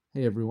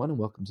Hey everyone, and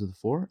welcome to the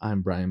Four.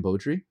 I'm Brian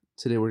Beaudry.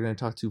 Today we're going to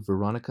talk to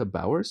Veronica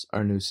Bowers,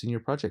 our new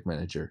senior project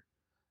manager.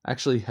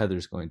 Actually,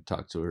 Heather's going to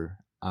talk to her.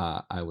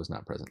 I was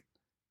not present.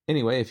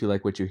 Anyway, if you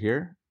like what you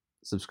hear,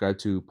 subscribe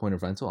to Point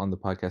of Rental on the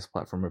podcast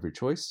platform of your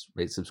choice,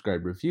 rate,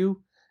 subscribe,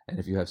 review, and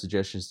if you have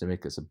suggestions to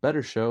make us a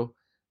better show,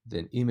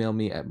 then email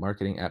me at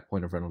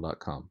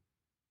marketing@pointofrental.com.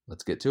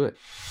 Let's get to it.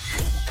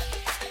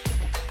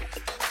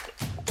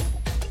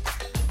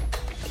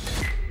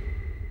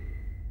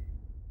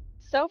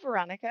 So,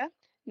 Veronica,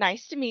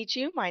 nice to meet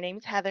you. My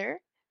name's Heather.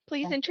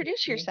 Please Nice to meet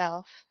introduce you.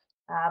 yourself.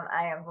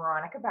 I am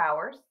Veronica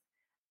Bowers.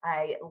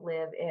 I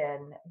live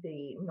in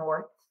the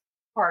north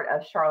part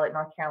of Charlotte,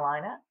 North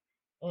Carolina,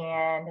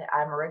 and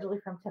I'm originally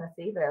from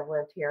Tennessee, but I've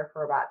lived here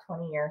for about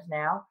 20 years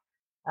now.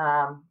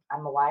 I'm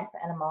a wife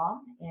and a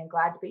mom, and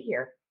glad to be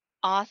here.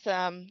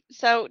 Awesome.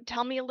 So,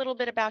 tell me a little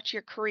bit about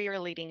your career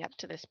leading up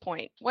to this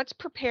point. What's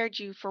prepared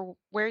you for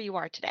where you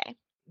are today?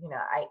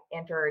 I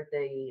entered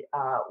the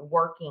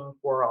working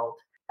world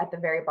at the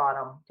very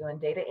bottom, doing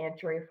data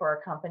entry for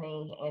a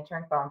company,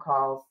 answering phone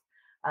calls.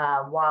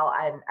 While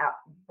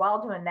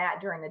doing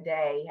that during the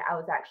day, I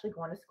was actually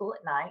going to school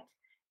at night,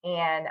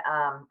 and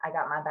I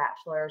got my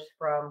bachelor's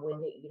from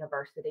Wingate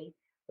University,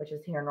 which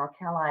is here in North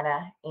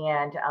Carolina.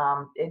 And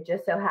it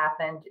just so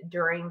happened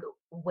during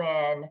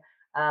when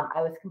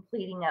I was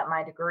completing up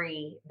my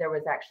degree, there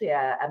was actually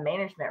a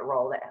management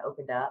role that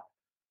opened up.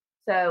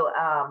 So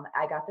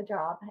I got the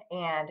job,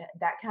 and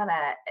that kind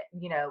of,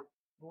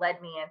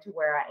 led me into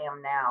where I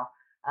am now.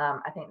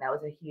 I think that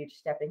was a huge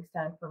stepping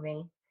stone for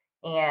me.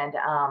 And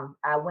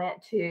I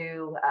worked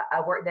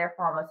there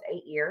for almost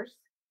 8 years,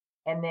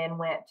 and then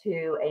went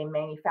to a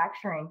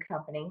manufacturing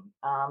company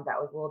that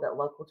was a little bit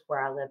local to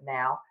where I live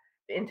now,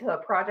 into a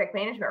project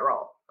management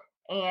role.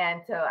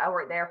 And so I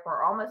worked there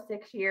for almost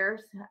 6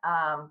 years.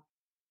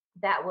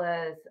 That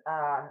was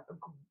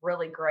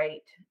really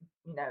great,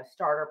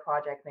 starter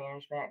project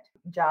management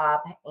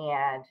job.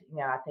 And,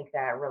 I think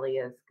that really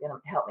is going to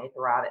help me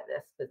thrive at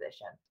this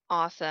position.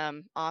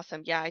 Awesome.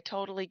 Awesome. Yeah, I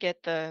totally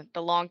get the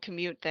long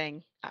commute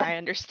thing. I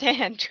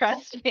understand,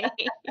 trust me.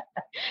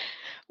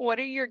 What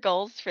are your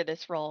goals for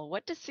this role?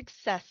 What does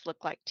success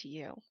look like to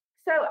you?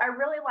 So I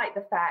really like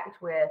the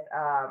fact with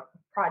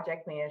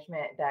project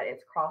management that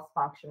it's cross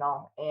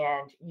functional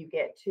and you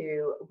get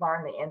to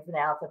learn the ins and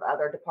outs of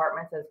other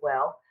departments as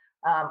well.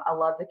 I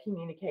love the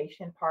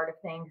communication part of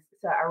things.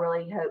 So I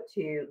really hope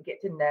to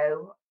get to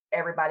know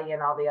everybody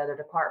in all the other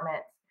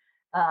departments,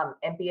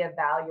 and be a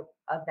value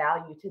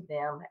to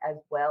them as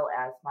well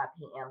as my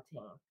PM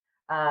team.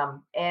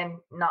 And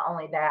not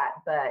only that,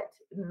 but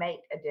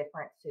make a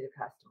difference to the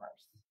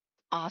customers.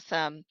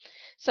 Awesome.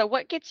 So,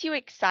 what gets you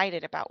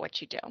excited about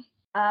what you do?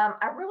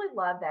 I really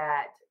love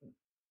that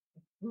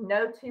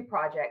no two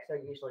projects are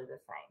usually the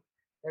same.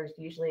 There's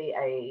usually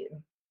a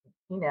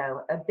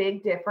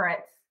big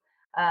difference,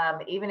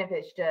 even if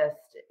it's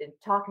just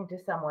talking to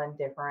someone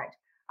different.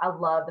 I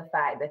love the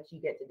fact that you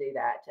get to do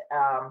that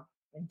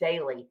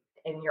daily,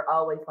 and you're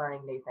always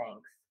learning new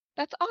things.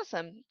 That's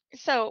awesome.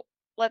 So,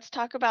 let's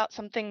talk about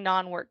something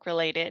non-work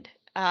related.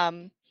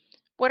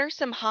 What are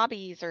some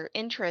hobbies or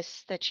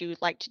interests that you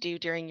like to do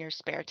during your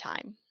spare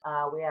time?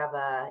 We have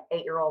a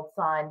 8-year-old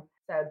son,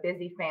 so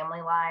busy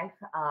family life.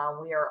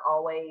 We are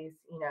always,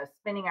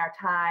 spending our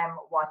time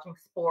watching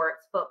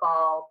sports,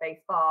 football,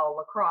 baseball,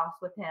 lacrosse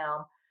with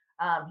him.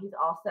 He's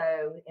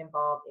also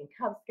involved in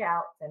Cub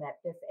Scouts, and at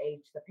this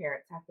age, the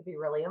parents have to be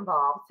really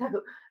involved.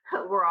 So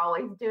we're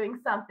always doing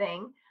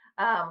something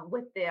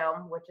with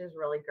them, which is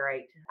really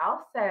great.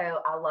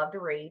 Also, I love to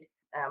read.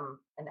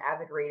 An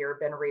avid reader,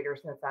 been a reader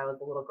since I was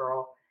a little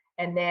girl.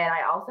 And then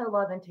I also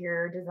love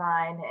interior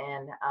design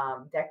and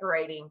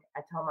decorating.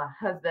 I tell my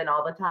husband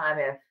all the time,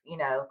 if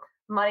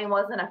money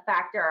wasn't a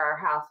factor, our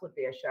house would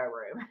be a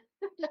showroom.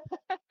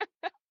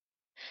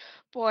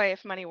 Boy,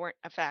 if money weren't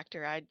a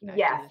factor, I'd do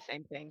Yes, the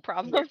same thing yes,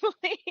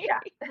 probably. yeah.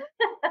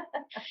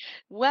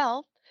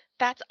 Well,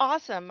 that's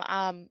awesome.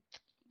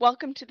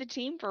 Welcome to the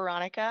team,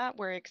 Veronica.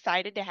 We're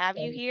excited to have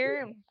you Thank here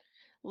you. and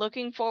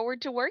looking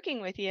forward to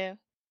working with you.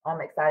 I'm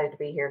excited to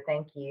be here.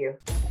 Thank you.